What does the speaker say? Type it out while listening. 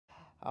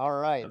All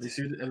right. At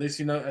least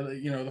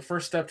the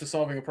first step to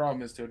solving a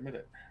problem is to admit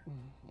it.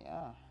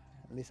 Yeah.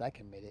 At least I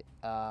can admit it.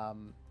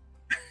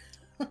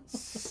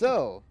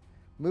 So,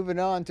 moving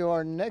on to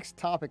our next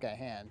topic at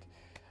hand.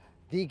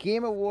 The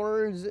Game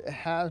Awards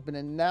has been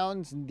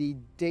announced. The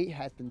date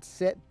has been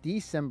set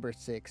December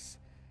 6th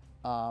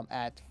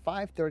at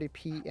 5:30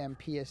 p.m.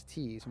 PST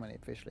is when it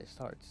officially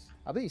starts.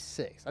 I believe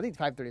 6. I think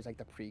 5:30 is like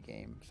the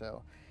pregame.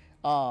 So,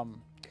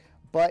 um,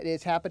 but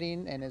it's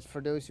happening, and it's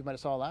for those who might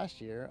have saw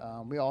last year.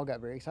 We all got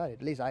very excited.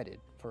 At least I did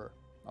for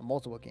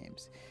multiple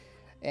games.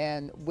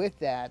 And with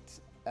that,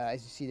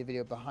 as you see the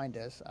video behind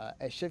us,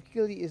 Chef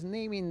Gilly is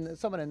naming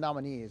some of the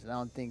nominees, and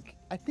I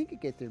think it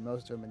get through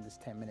most of them in this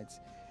 10 minutes.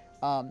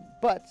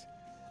 But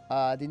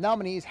the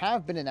nominees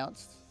have been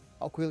announced.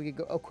 I'll quickly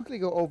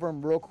go over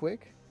them real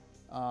quick.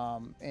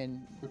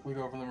 And Quickly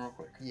go over them real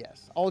quick.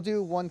 yes, I'll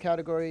do one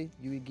category.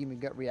 You give me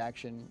gut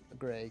reaction,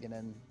 Greg, and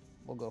then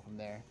we'll go from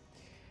there.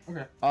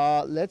 Okay.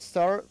 Let's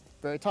start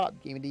very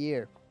top. Game of the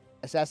year: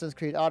 Assassin's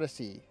Creed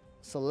Odyssey,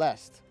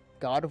 Celeste,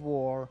 God of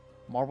War,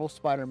 Marvel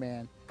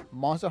Spider-Man,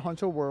 Monster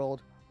Hunter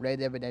World, Red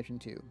Dead Redemption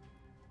 2.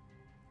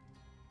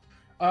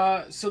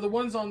 So the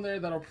ones on there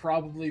that'll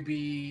probably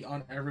be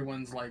on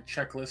everyone's like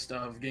checklist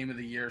of game of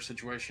the year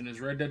situation is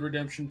Red Dead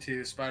Redemption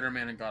 2,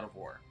 Spider-Man, and God of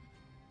War.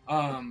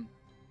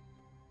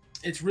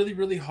 It's really,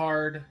 really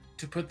hard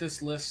to put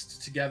this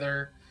list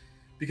together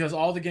because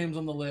all the games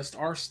on the list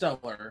are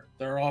stellar.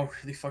 They're all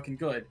really fucking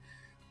good.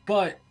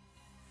 But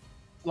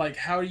like,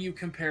 how do you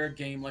compare a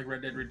game like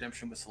Red Dead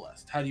Redemption with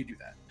Celeste? How do you do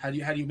that? How do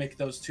you make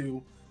those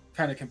two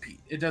kind of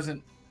compete? It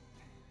doesn't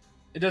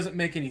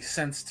make any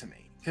sense to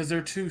me because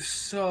they're two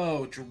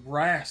so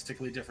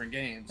drastically different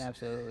games.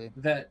 Absolutely.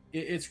 That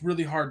it's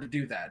really hard to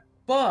do that.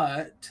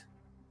 But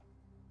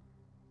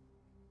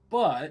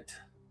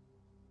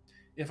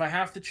if I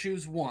have to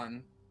choose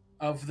one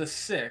of the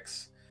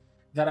 6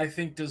 that I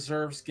think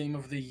deserves Game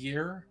of the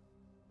Year,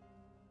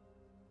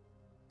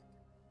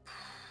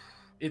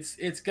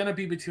 it's gonna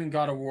be between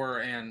God of War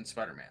and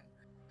Spider-Man.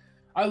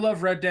 I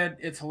love Red Dead.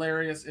 It's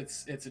hilarious.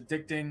 It's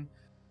addicting.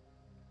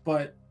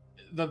 But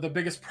the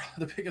biggest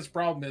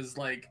problem is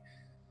like,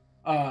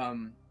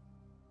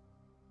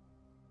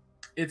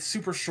 it's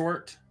super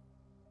short.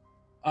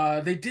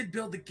 They did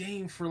build the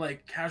game for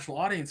like casual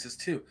audiences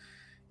too.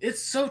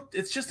 It's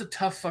just a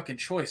tough fucking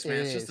choice, man.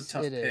 It's just a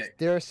tough pick.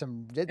 There are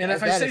some. And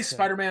if I say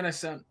Spider-Man, I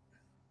sound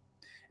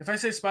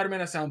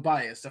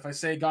biased. If I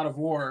say God of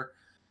War,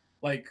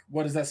 like,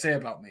 what does that say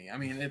about me? I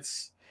mean,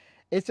 it's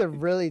a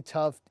really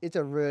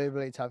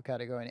really tough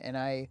category, and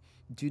I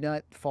do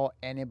not fault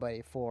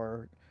anybody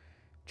for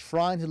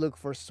trying to look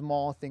for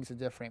small things that are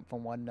different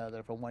from one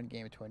another, from one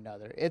game to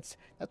another. That's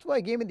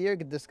why Game of the Year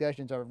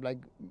discussions are like,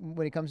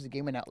 when it comes to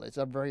gaming outlets,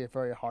 are very,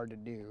 very hard to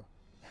do.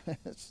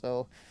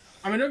 So,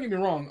 I mean, don't get me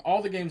wrong.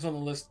 All the games on the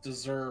list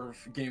deserve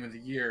Game of the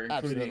Year,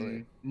 including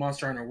absolutely.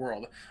 Monster Hunter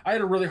World. I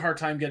had a really hard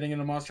time getting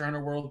into Monster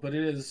Hunter World, but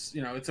it is,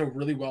 it's a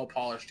really well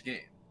polished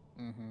game.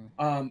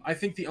 Mm-hmm. I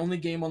think the only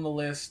game on the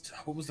list.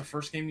 What was the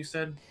first game you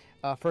said?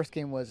 First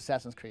game was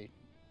Assassin's Creed.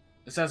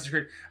 Assassin's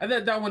Creed. And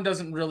that one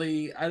doesn't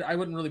really. I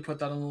wouldn't really put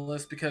that on the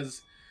list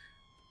because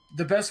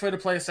the best way to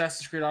play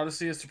Assassin's Creed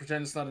Odyssey is to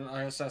pretend it's not an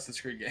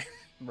Assassin's Creed game.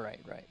 Right.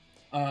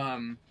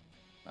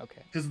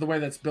 Okay. Because of the way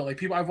that's built.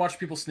 Like, I've watched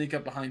people sneak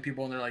up behind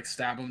people and they're like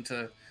stab them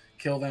to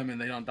kill them,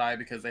 and they don't die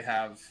because they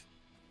have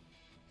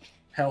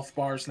health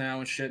bars now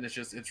and shit. And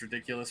it's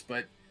ridiculous.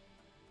 But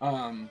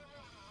I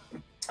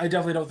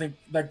definitely don't think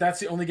like that's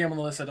the only game on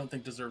the list I don't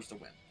think deserves to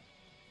win.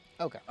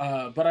 Okay.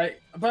 But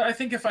I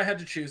think if I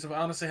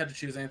honestly had to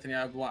choose, Anthony,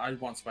 I'd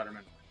want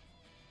Spider-Man.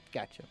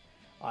 Gotcha.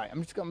 All right.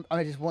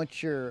 I just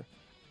want your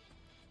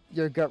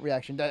gut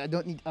reaction. I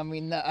don't need. I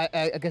mean,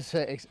 I guess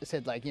I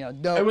said like, no.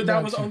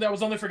 That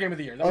was only for Game of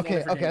the Year.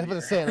 Okay. I was about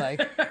to say, like,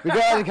 we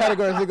got all the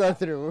categories to go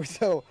through.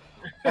 So,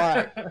 all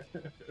right.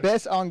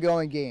 Best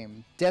ongoing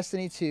game: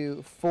 Destiny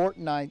 2,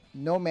 Fortnite,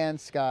 No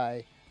Man's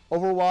Sky,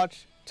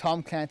 Overwatch,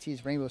 Tom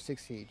Clancy's Rainbow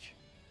Six Siege.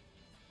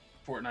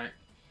 Fortnite.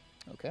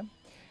 Okay.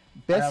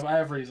 I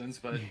have reasons,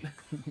 but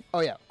oh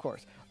yeah, of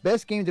course.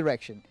 Best game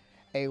direction: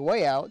 A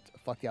Way Out.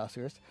 Fuck the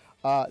Oscars.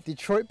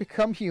 Detroit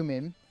Become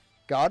Human,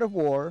 God of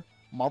War,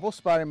 Marvel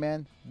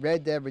Spider-Man,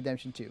 Red Dead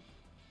Redemption 2.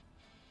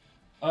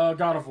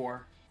 God of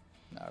War.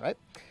 All right.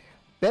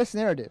 Best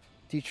narrative: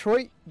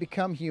 Detroit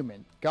Become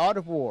Human, God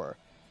of War,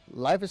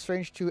 Life is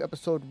Strange 2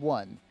 Episode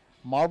 1,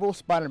 Marvel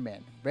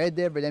Spider-Man, Red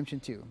Dead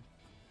Redemption 2.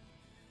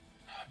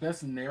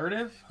 Best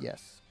narrative?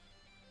 Yes.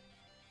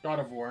 God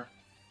of War.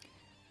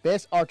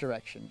 Best art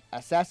direction: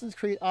 Assassin's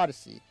Creed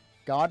Odyssey,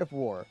 God of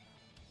War,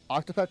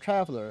 Octopath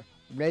Traveler,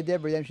 Red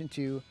Dead Redemption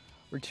 2,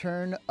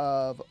 Return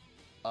of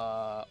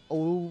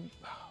Oberdin.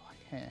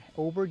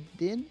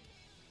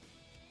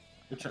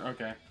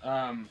 Okay.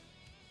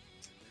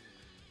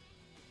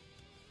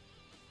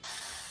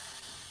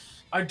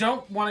 I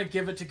don't want to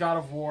give it to God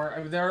of War.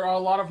 I mean, there are a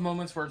lot of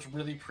moments where it's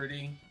really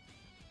pretty.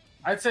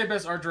 I'd say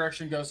best art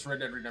direction goes to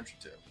Red Dead Redemption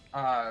 2.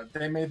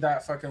 They made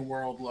that fucking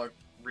world look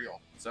real.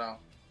 So.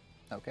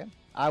 Okay.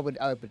 I would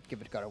give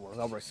it to God of War.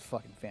 God of War is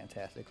fucking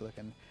fantastic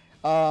looking.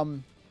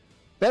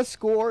 Best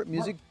score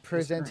music What?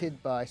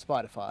 presented by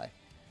Spotify.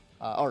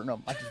 Or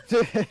no,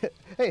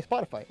 hey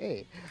Spotify,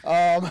 hey.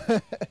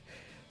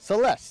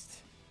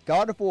 Celeste,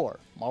 God of War,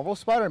 Marvel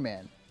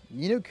Spider-Man,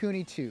 Ni no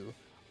Kuni 2,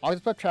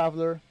 Octopath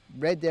Traveler,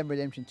 Red Dead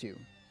Redemption 2.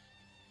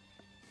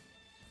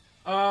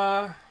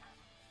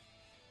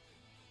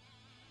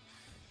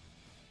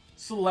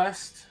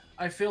 Celeste.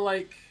 I feel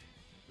like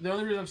the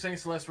only reason I'm saying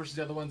Celeste versus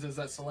the other ones is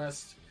that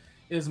Celeste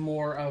is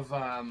more of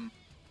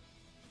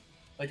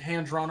like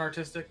hand drawn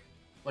artistic.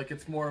 Like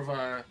it's more of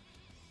a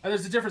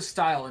there's a different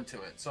style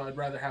into it, so I'd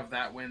rather have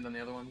that win than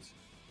the other ones.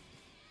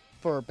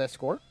 For best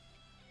score?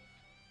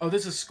 Oh,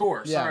 this is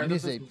score. Yeah, Sorry,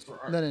 music. This is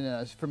No,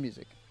 it's for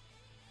music.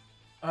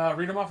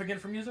 read them off again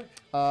for music.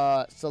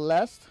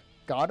 Celeste,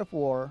 God of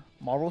War,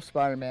 Marvel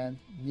Spider-Man,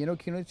 Ni no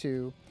Kuni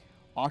 2,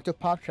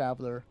 Octopath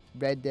Traveler,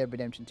 Red Dead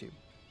Redemption 2.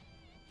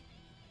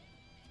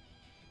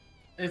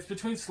 It's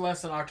between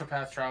Celeste and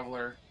Octopath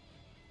Traveler,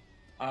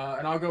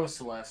 and I'll go with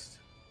Celeste.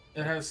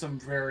 It has some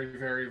very,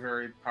 very,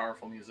 very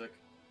powerful music.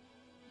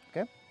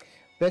 Okay.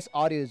 Best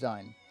audio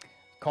design: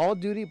 Call of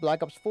Duty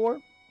Black Ops 4,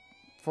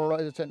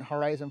 Forza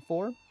Horizon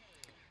 4,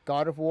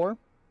 God of War,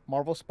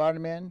 Marvel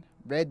Spider-Man,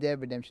 Red Dead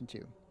Redemption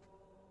 2.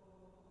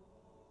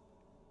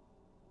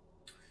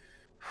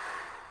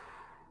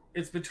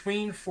 It's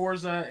between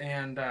Forza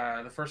and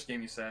the first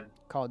game you said.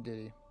 Call of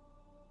Duty.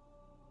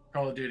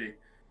 Call of Duty.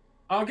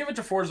 I'll give it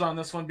to Forza on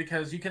this one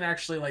because you can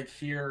actually like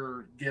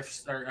hear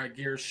gifts or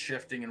gears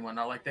shifting and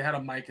whatnot. Like they had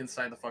a mic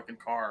inside the fucking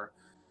car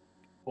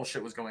while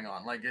shit was going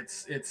on. Like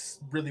it's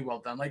really well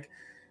done. Like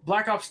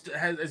Black Ops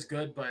is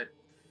good, but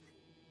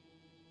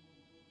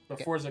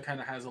Forza kind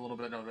of has a little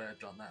bit of an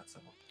edge on that. So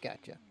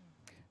Gotcha.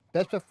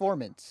 Best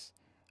performance: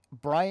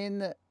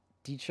 Brian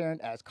Deachern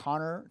as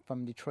Connor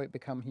from Detroit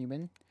Become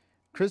Human,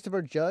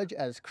 Christopher Judge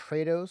as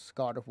Kratos,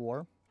 God of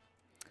War,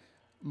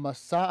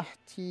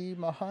 Masati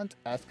Mahant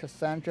as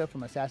Cassandra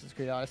from Assassin's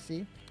Creed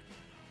Odyssey,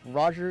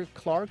 Roger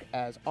Clark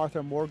as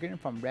Arthur Morgan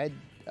from Red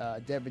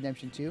Dead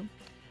Redemption 2,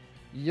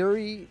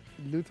 Yuri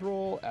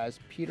Lutherol as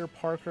Peter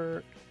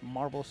Parker,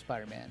 Marvel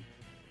Spider-Man.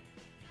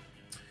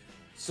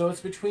 So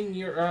it's between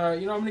your,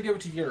 I'm gonna give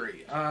it to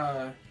Yuri.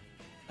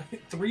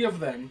 Three of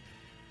them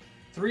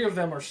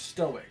are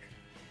stoic.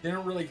 They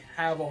don't really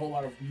have a whole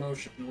lot of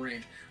motion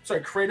range. Sorry,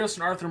 Kratos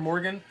and Arthur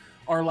Morgan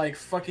are like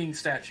fucking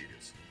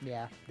statues.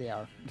 Yeah, they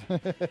are.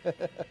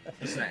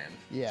 Just saying.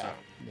 Yeah, So.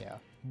 yeah.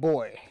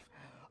 Boy.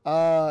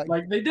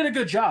 Like they did a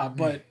good job,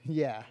 but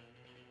yeah.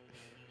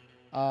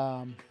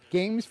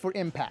 Games for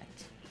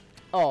impact.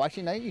 Oh,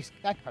 actually, no, I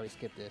can probably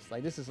skip this.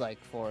 Like, this is like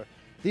for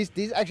these.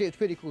 Actually, it's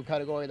pretty cool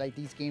category. Like,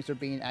 these games are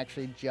being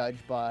actually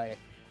judged by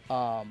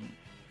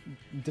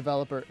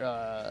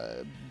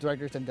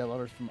directors and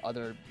developers from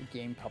other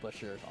game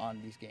publishers on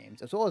these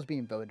games, as well as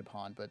being voted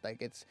upon. But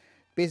like, it's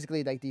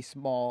basically like these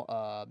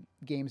small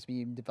games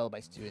being developed by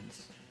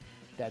students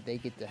that they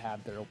get to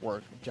have their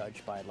work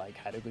judged by like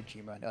Hideo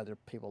Kojima and other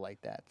people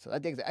like that. So I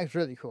think it's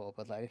really cool.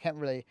 But like, I can't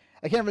really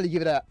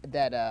give it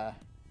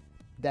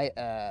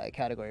that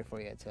category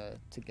for you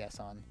to guess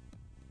on.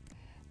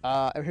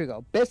 Here we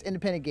go. Best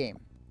independent game: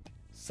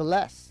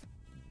 Celeste,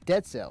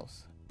 Dead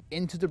Cells,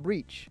 Into the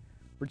Breach,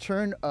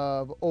 Return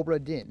of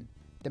Obra Dinn,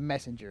 The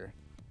Messenger.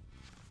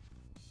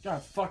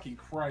 God fucking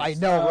Christ. I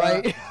know,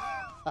 right?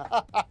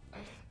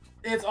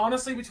 It's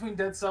honestly between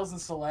Dead Cells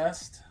and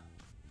Celeste.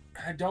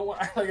 I don't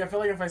want. I feel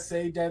like if I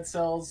say Dead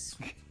Cells,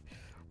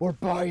 we're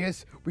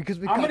biased because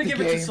we. I'm gonna give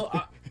it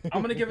to.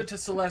 I'm gonna give it to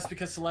Celeste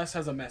because Celeste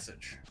has a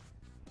message.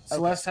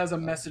 Celeste has a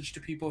message to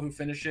people who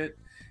finish it,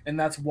 and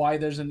that's why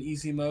there's an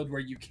easy mode where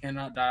you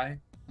cannot die.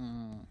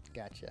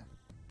 Gotcha.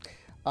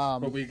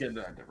 But we get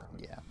into that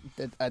differently. Yeah,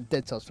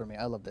 Dead Cells for me.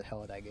 I love the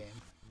hell of that game.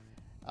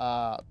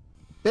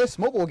 Best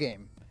mobile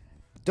game: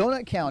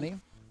 Donut County,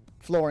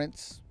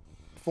 Florence,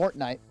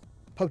 Fortnite,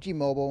 PUBG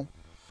Mobile,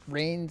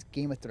 Reigns,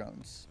 Game of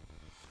Thrones.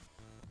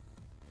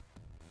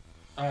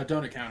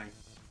 Donut County.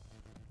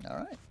 All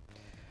right.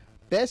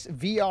 Best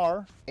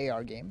VR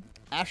AR game: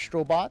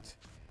 Astrobot,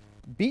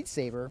 Beat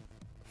Saber,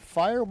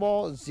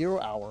 Firewall Zero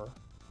Hour,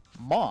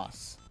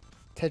 Moss,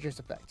 Tetris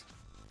Effect.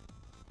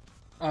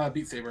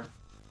 Beat Saber.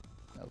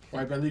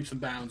 Okay. By leaps and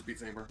bounds, Beat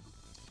Saber.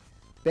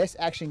 Best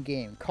action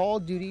game: Call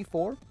of Duty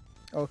 4,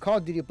 or Call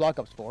of Duty Black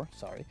Ops 4.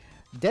 Sorry.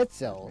 Dead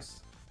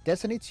Cells,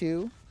 Destiny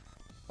 2,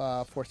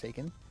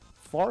 Forsaken,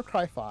 Far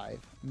Cry 5,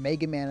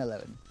 Mega Man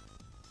 11.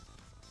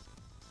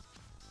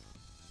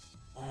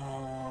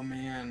 Oh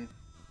man.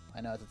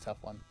 I know it's a tough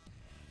one.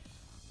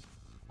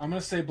 I'm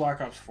gonna say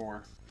Black Ops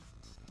 4.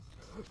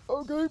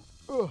 Okay.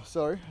 Oh,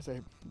 sorry. That's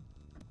a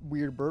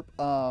weird burp.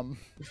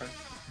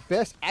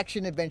 Best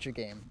action adventure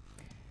game: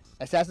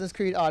 Assassin's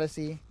Creed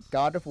Odyssey,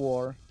 God of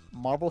War,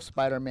 Marvel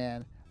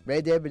Spider-Man,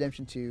 Red Dead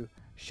Redemption 2,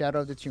 Shadow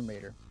of the Tomb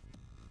Raider.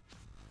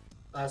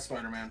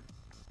 Spider-Man.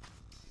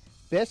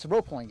 Best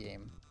role-playing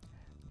game: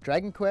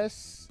 Dragon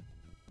Quest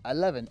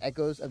 11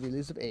 Echoes of the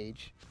Elusive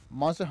Age,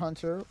 Monster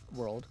Hunter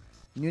World,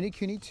 Ni no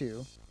Kuni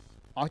 2,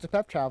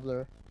 Octopath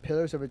Traveler,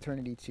 Pillars of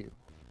Eternity 2.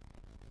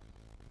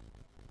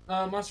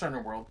 Monster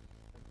Hunter World.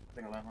 I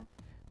think of that one.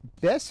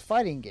 Best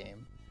fighting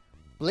game: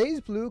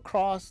 Blaze Blue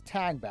Cross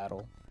Tag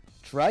Battle,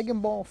 Dragon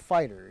Ball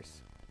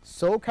Fighters,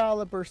 Soul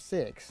Calibur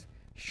 6,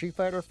 Street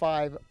Fighter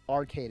 5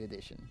 Arcade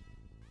Edition.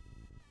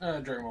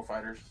 Dragon Ball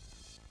Fighters.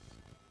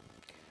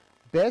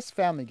 Best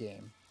Family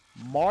Game,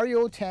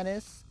 Mario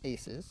Tennis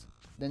Aces,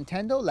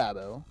 Nintendo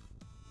Labo,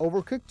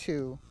 Overcooked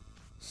 2,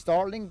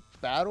 Starlink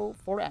Battle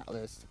for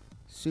Atlas,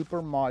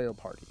 Super Mario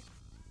Party.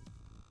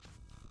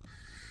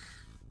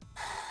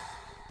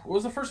 What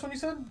was the first one you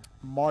said?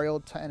 Mario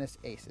Tennis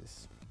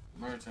Aces.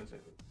 Mario Tennis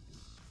Aces.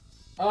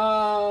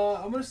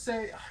 I'm gonna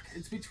say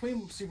it's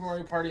between Super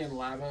Mario Party and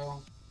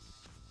Labo,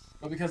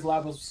 but because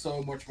Labo's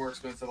so much more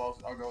expensive, I'll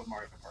go with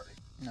Mario Party.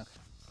 Okay.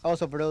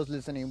 Also, for those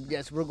listening,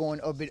 yes, we're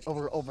going a bit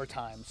over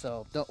overtime,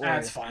 so don't worry.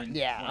 That's fine.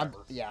 Yeah,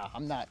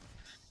 I'm not.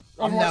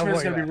 Unfortunately,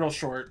 it's gonna be real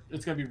short.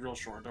 It's gonna be real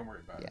short. Don't worry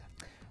about it.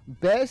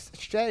 Best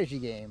strategy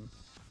game,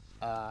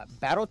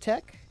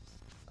 BattleTech,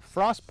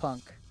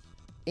 Frostpunk,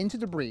 Into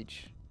the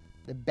Breach,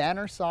 The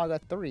Banner Saga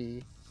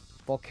 3,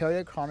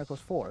 Valkyria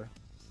Chronicles 4.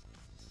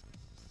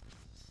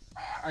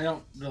 I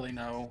don't really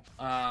know.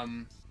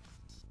 I'll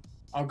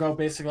go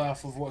basically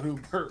off of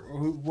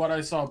what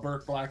I saw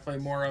Burke Black play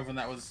more of, and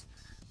that was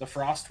the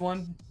Frost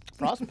one.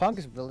 Frostpunk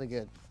is really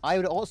good. I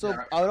would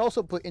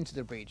also put Into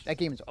the Breach. That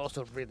game is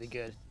also really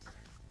good.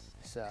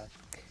 So,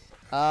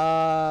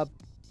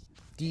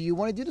 do you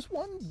want to do this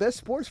one? Best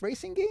sports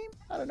racing game?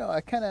 I don't know.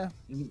 I kind of.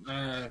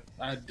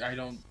 I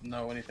don't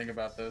know anything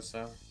about those.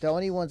 So the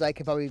only ones I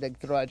could probably like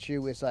throw at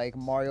you is like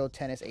Mario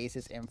Tennis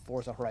Aces and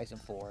Forza Horizon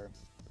 4.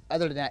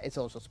 Other than that, it's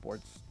also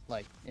sports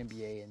like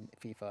NBA and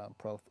FIFA and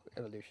Pro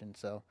Evolution.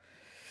 So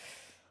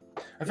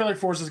I feel like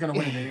Forza's gonna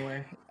win it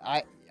anyway.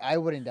 I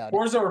wouldn't doubt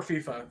Forza or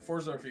FIFA.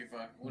 Forza or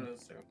FIFA. One of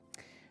those two.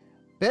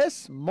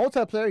 Best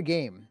multiplayer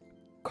game: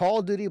 Call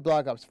of Duty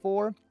Black Ops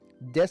 4,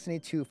 Destiny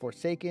 2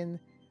 Forsaken,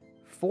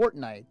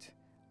 Fortnite,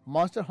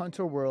 Monster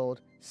Hunter World,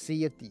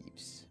 Sea of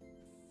Thieves.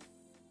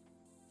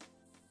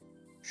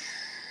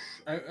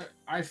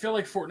 I feel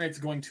like Fortnite's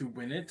going to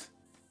win it,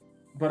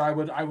 but I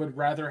would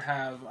rather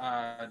have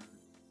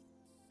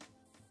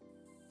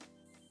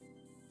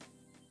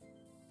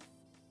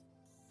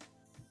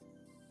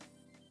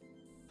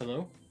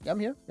Hello? I'm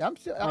here. I'm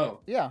still.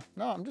 Yeah.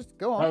 No, I'm just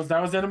go on.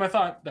 That was the end of my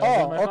thought.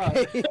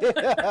 Okay.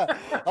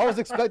 I was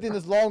expecting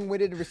this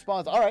long-winded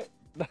response. All right.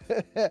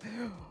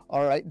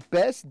 All right.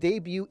 Best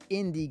debut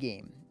indie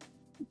game: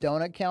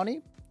 Donut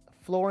County,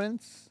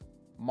 Florence,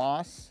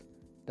 Moss,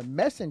 The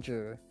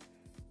Messenger,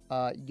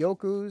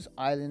 Yoku's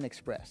Island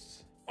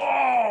Express.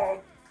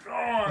 Oh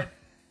God!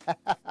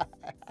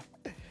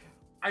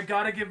 I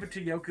gotta give it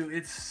to Yoku.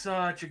 It's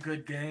such a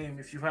good game.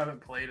 If you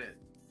haven't played it,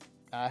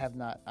 I have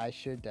not. I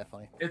should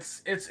definitely.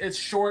 It's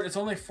short. It's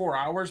only 4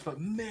 hours, but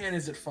man,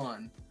 is it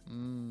fun.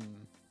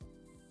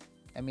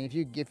 I mean, if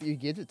you give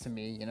it to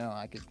me,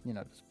 I could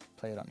just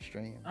play it on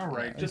stream. All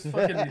right, just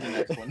fucking do the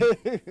next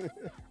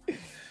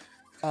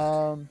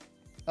one.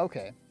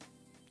 Okay.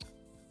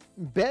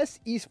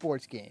 Best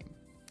esports game: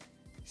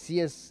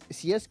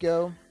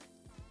 CS:GO,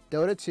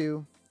 Dota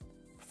 2,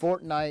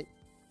 Fortnite,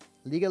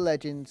 League of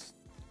Legends,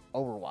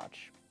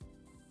 Overwatch.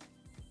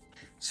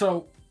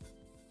 So,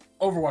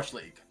 Overwatch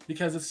League,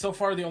 because it's so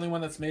far the only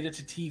one that's made it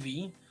to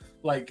TV.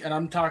 And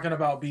I'm talking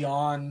about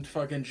beyond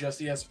fucking just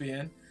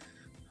ESPN.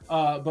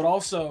 But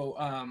also,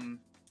 and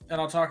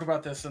I'll talk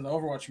about this in the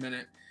Overwatch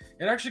minute,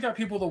 it actually got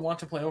people to want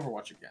to play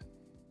Overwatch again.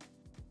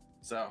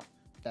 So,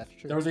 that's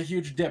true. There was a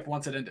huge dip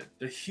once it ended.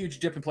 A huge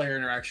dip in player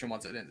interaction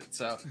once it ended.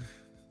 So,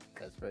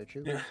 that's very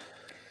true. Yeah.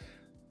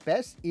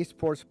 Best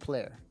esports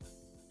player: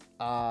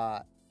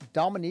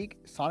 Dominique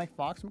Sonic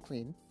Fox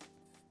McLean.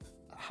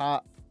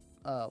 I'll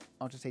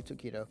just say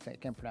Tokido. I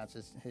can't pronounce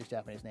his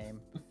Japanese name.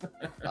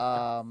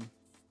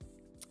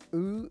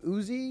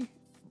 Uzi.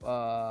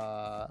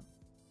 I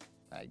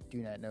do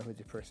not know who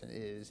the person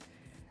is.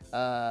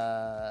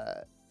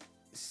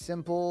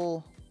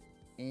 Simple.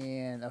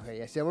 And okay,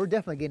 yeah, so we're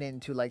definitely getting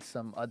into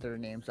some other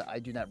names that I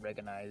do not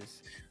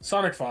recognize.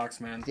 Sonic Fox,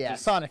 man. Yeah,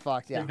 Sonic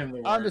Fox. Yeah,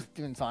 I'm just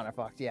doing Sonic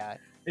Fox. Yeah.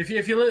 If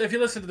you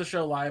listen to the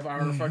show live,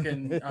 our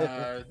fucking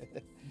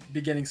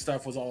beginning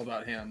stuff was all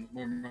about him,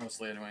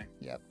 mostly anyway.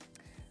 Yep.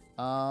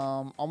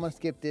 I'm gonna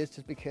skip this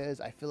just because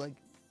I feel like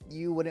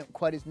you wouldn't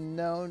quite as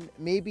known.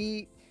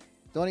 Maybe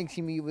the only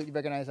team you would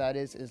recognize that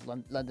is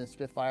London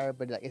Spitfire,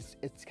 but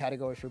it's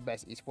categories for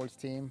best esports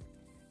team.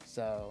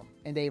 So,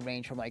 and they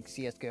range from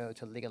CS:GO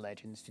to League of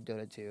Legends to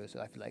Dota 2. So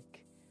I feel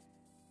like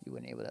you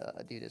wouldn't able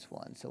to do this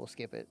one. So we'll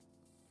skip it.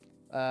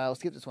 We'll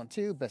skip this one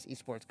too. Best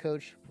esports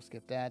coach. We'll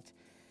skip that.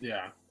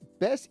 Yeah.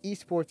 Best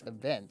esports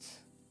events.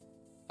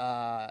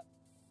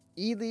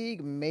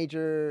 E-League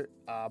Major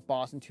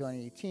Boston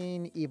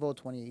 2018, EVO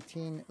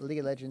 2018, League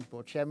of Legends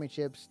World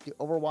Championships, the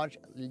Overwatch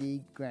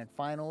League Grand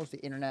Finals, the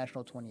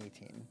International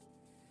 2018.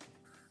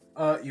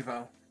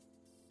 EVO.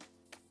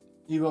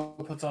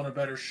 EVO puts on a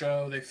better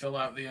show. They fill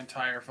out the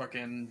entire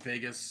fucking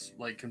Vegas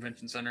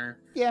convention center.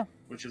 Yeah.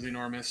 Which is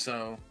enormous.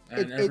 So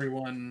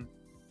everyone.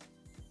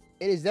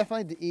 It is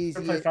definitely the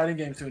easiest. Play fighting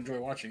games to enjoy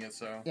watching it.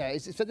 So yeah,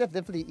 it's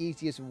definitely the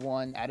easiest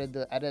one out of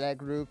that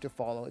group to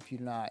follow if you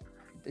do not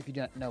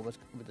know what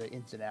the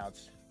ins and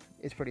outs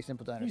it's pretty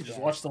simple to You understand. just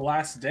watch The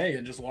Last Day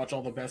and just watch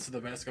all the best of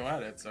the best go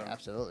at it. So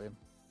Absolutely.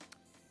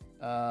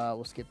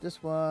 We'll skip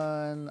this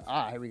one.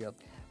 Here we go.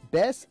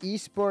 Best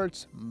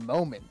esports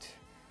moment.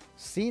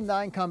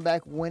 C9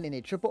 comeback win in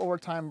a triple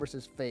overtime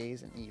versus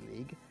FaZe in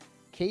E-League.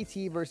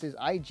 KT versus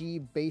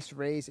IG base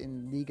raise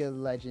in League of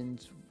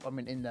Legends.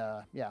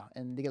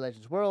 In League of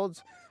Legends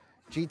Worlds.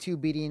 G2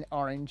 beating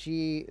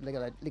RNG League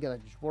of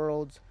Legends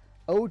Worlds.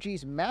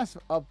 OG's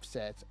massive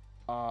upset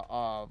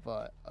of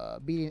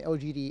beating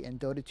LGD in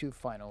Dota 2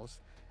 finals.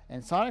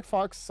 And Sonic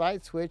Fox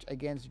side switch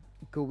against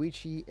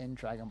Goichi in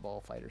Dragon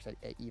Ball Fighters at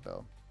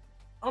EVO.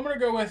 I'm gonna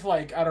go with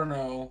I don't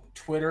know,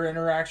 Twitter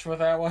interaction with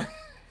that one.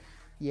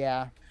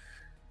 Yeah.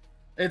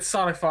 It's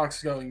Sonic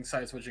Fox going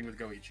side switching with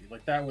Goichi.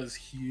 That was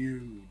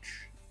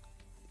huge.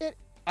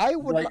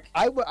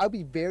 I'd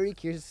be very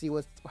curious to see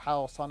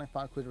how Sonic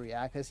Fox would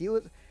react, because he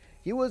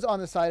was on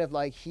the side of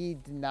he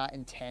did not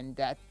intend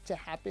that to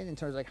happen in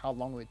terms of how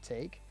long it would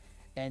take,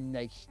 and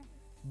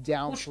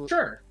down. Well,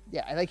 sure.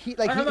 Yeah,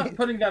 I'm not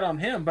putting that on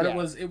him, but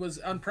yeah. it was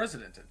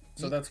unprecedented.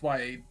 So that's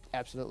why.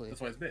 Absolutely.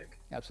 That's why it's big.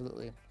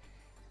 Absolutely.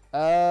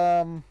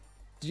 Do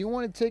you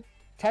want to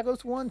tackle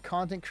this one?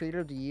 Content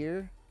Creator of the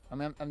Year. I'm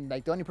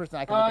the only person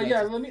I can.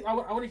 Yeah. I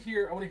want to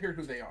hear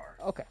who they are.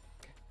 Okay.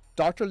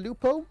 Dr.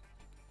 Lupo,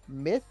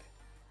 Myth,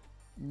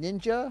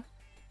 Ninja,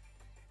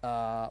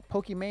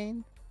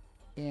 Pokimane,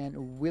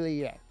 and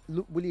Willie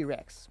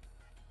Rex.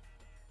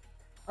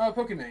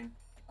 Pokimane.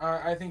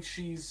 I think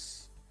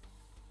she's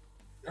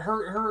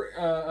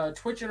her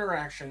Twitch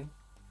interaction,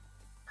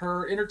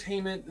 her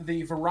entertainment,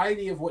 the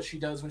variety of what she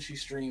does when she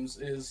streams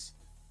is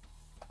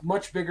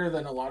much bigger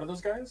than a lot of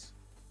those guys.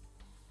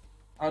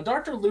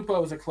 Dr.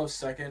 Lupo is a close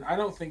second. I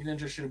don't think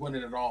Ninja should win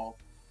it at all,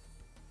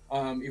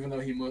 even though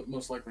he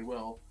most likely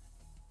will.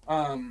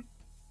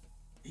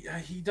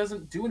 He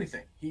doesn't do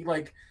anything. He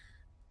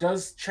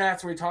does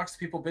chats where he talks to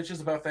people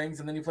bitches about things,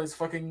 and then he plays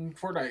fucking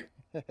Fortnite.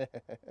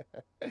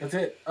 That's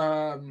it.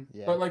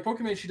 Yeah. But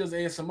Pokimane, she does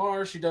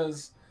ASMR. She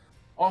does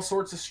all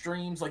sorts of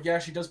streams.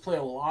 She does play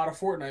a lot of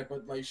Fortnite,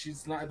 but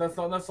she's not. That's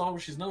not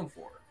what she's known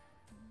for.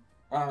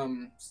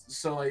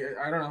 So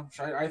I don't know.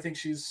 I think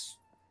she's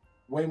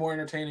way more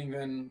entertaining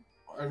than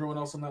everyone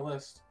else on that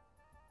list.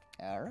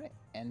 All right,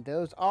 and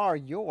those are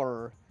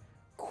your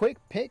quick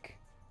pick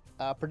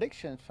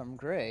predictions from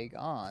Greg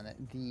on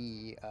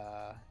the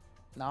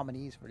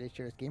nominees for this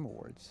year's Game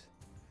Awards.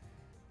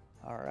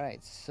 All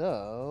right,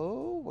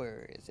 so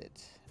where is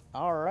it?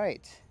 All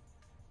right.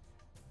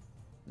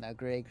 Now,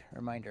 Greg,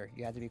 reminder,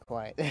 you have to be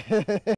quiet.